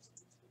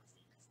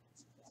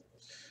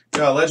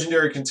 Got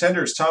legendary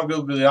contenders Tom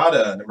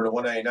Gugliotta, number to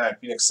 199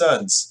 Phoenix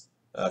Suns.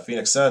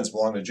 Phoenix Suns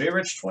belong to J.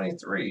 Rich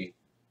 23.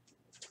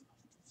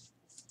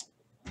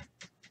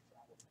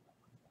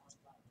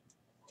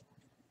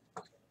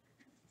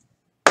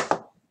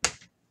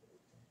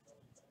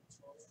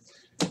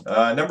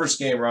 Numbers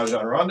game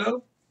Rajon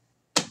Rondo.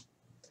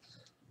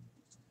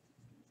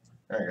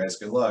 All right, guys,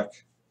 good luck.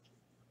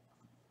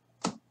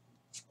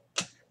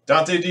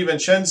 Dante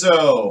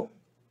DiVincenzo.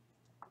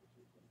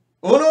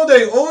 Uno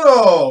de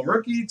uno.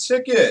 Rookie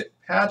ticket.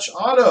 Patch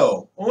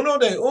auto. Uno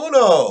de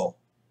uno.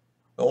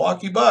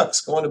 Milwaukee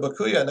Bucks going to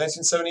Bakuya,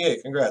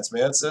 1978. Congrats,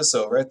 man. It says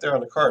so right there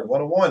on the card.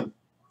 101.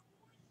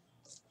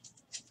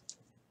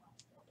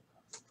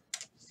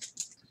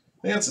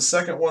 I think that's the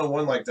second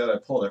 101 like that I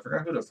pulled. I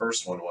forgot who the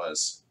first one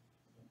was.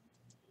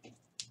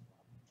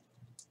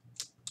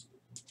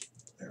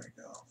 There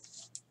we go.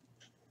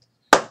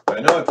 But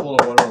I know I pulled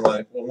a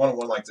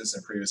 101 like this in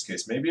a previous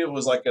case. Maybe it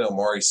was like an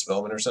Omari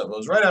Spellman or something. It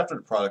was right after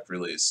the product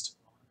released.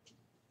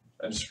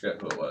 I just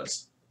forgot who it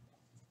was.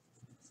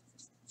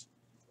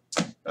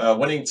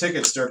 Winning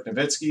tickets, Dirk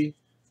Nowitzki.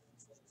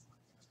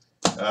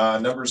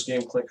 Numbers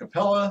game, Clint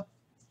Capella.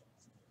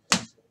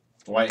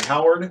 Dwight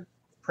Howard,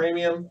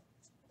 premium.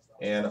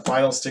 And a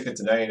finals ticket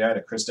to 99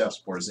 of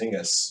Kristaps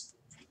Porzingis.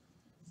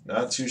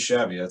 Not too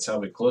shabby. That's how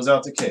we close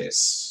out the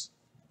case.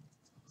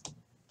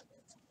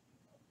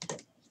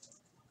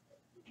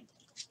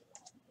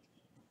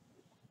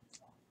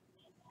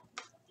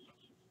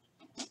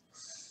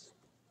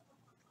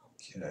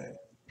 Okay.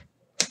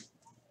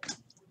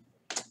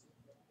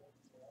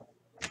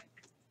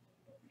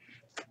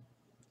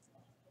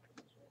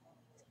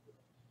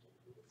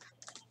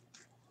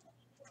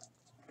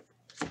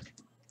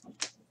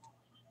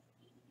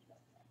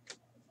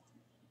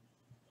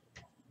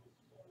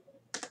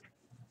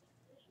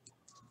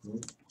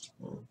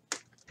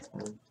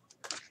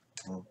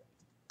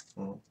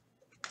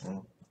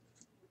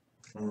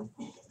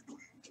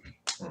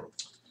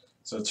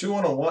 So two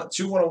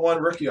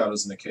 101 rookie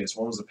autos in the case.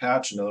 One was a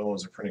patch, another one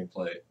was a printing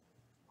plate.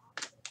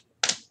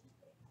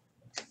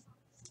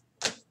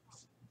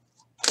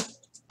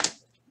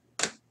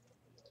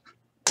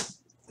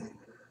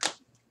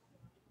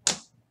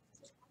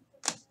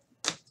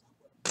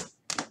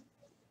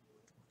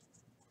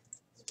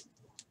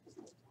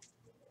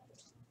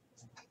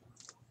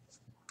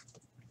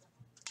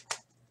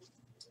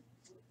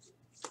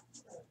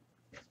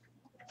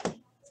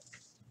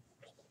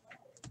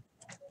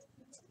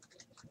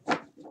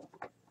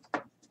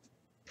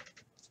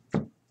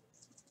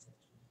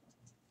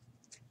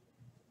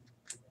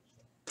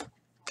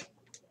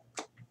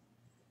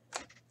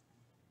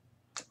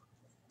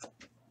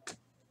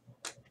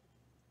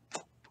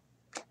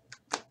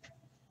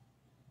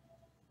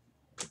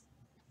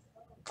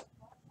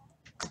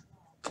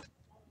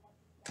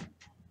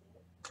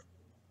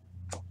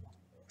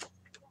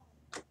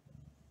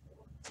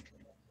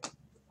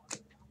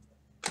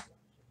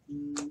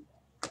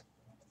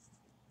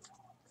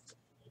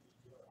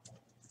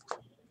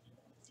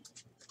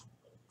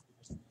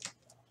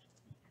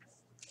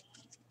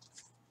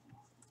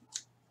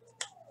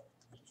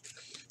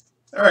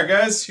 All right,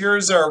 guys,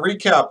 here's our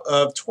recap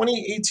of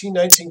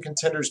 2018-19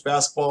 Contenders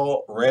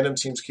Basketball Random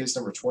Teams case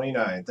number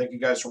 29. Thank you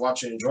guys for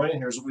watching and joining.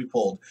 Here's what we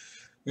pulled.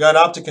 We got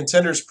an Optic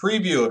Contenders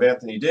preview of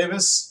Anthony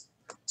Davis,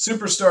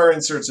 Superstar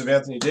inserts of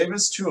Anthony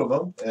Davis, 2 of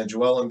them, and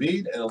Joel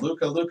Embiid, and a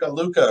Luka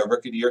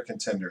Rookie of the Year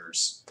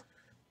Contenders.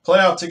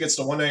 Playoff tickets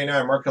to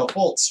 199 Markelle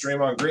Fultz,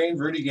 Draymond Green,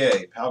 Rudy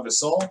Gay, Pau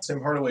Gasol,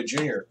 Tim Hardaway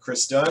Jr.,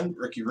 Chris Dunn,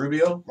 Ricky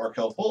Rubio,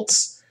 Markelle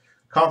Fultz.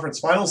 Conference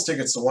Finals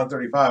tickets to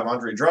 135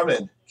 Andre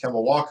Drummond,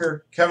 Kemba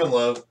Walker, Kevin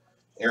Love,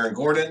 Aaron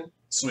Gordon,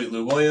 Sweet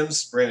Lou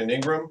Williams, Brandon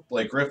Ingram,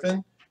 Blake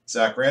Griffin,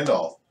 Zach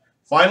Randolph.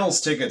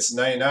 Finals tickets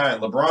 99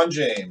 LeBron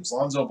James,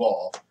 Lonzo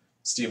Ball,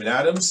 Steven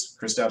Adams,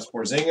 Kristaps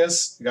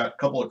Porzingis. We got a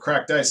couple of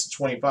cracked dice to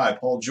 25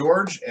 Paul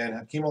George and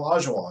Hakeem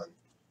Olajuwon.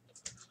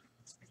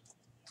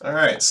 All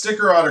right,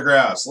 sticker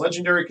autographs.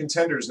 Legendary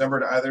contenders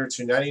numbered either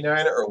to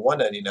 99 or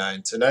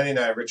 199. To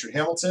 99, Richard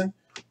Hamilton.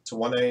 To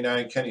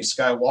 199, Kenny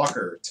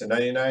Skywalker. To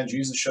 99,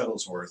 Jesus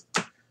Shuttlesworth.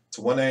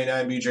 to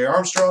 199 B.J.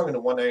 Armstrong, and to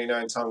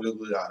 199 Tom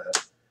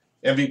Gugliotta.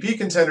 MVP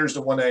contenders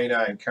to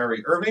 199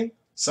 Kyrie Irving.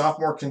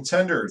 Sophomore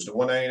contenders to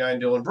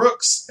 199 Dylan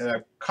Brooks, and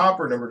a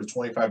copper number to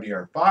 25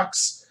 De'Aaron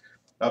Fox.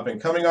 Up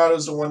and coming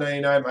autos to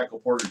 199 Michael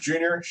Porter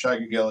Jr., Shai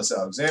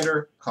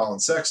Gilgeous-Alexander, Colin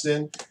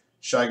Sexton,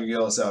 Shai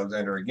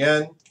Gilgeous-Alexander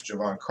again,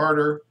 Javon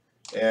Carter,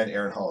 and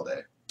Aaron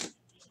Holiday.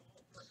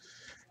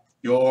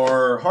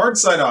 Your hard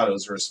side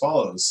autos are as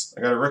follows.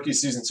 I got a rookie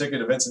season ticket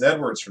to Vincent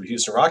Edwards for the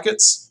Houston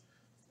Rockets.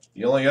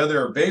 The only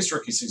other base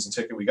rookie season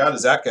ticket we got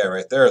is that guy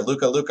right there,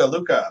 Luka.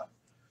 Got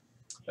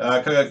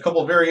a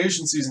couple of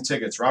variation season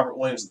tickets. Robert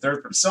Williams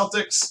III for the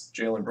Celtics,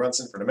 Jalen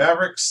Brunson for the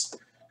Mavericks.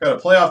 Got a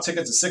playoff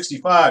ticket to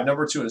 65.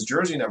 Number 2 is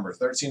jersey number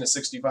 13 to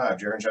 65,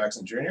 Jaren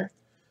Jackson Jr.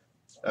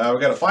 We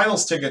got a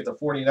finals ticket to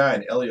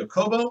 49, Elio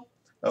Kobo.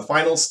 A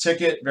finals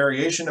ticket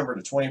variation number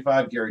to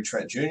 25, Gary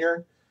Trent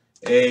Jr.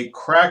 A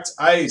cracked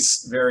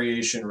ice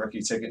variation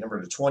rookie ticket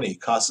number to 20,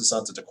 Costas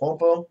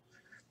Antetokounmpo.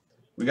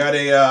 We got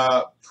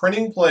a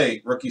printing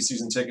plate rookie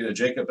season ticket to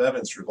Jacob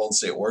Evans for Golden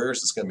State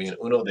Warriors. It's going to be an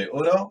Uno de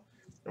Uno.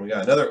 And we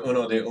got another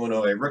Uno de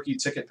Uno, a rookie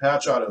ticket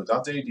patch auto,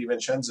 Dante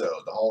DiVincenzo,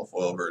 the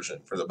holofoil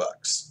version for the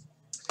Bucks.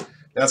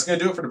 That's going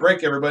to do it for the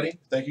break, everybody.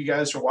 Thank you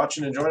guys for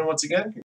watching and joining once again.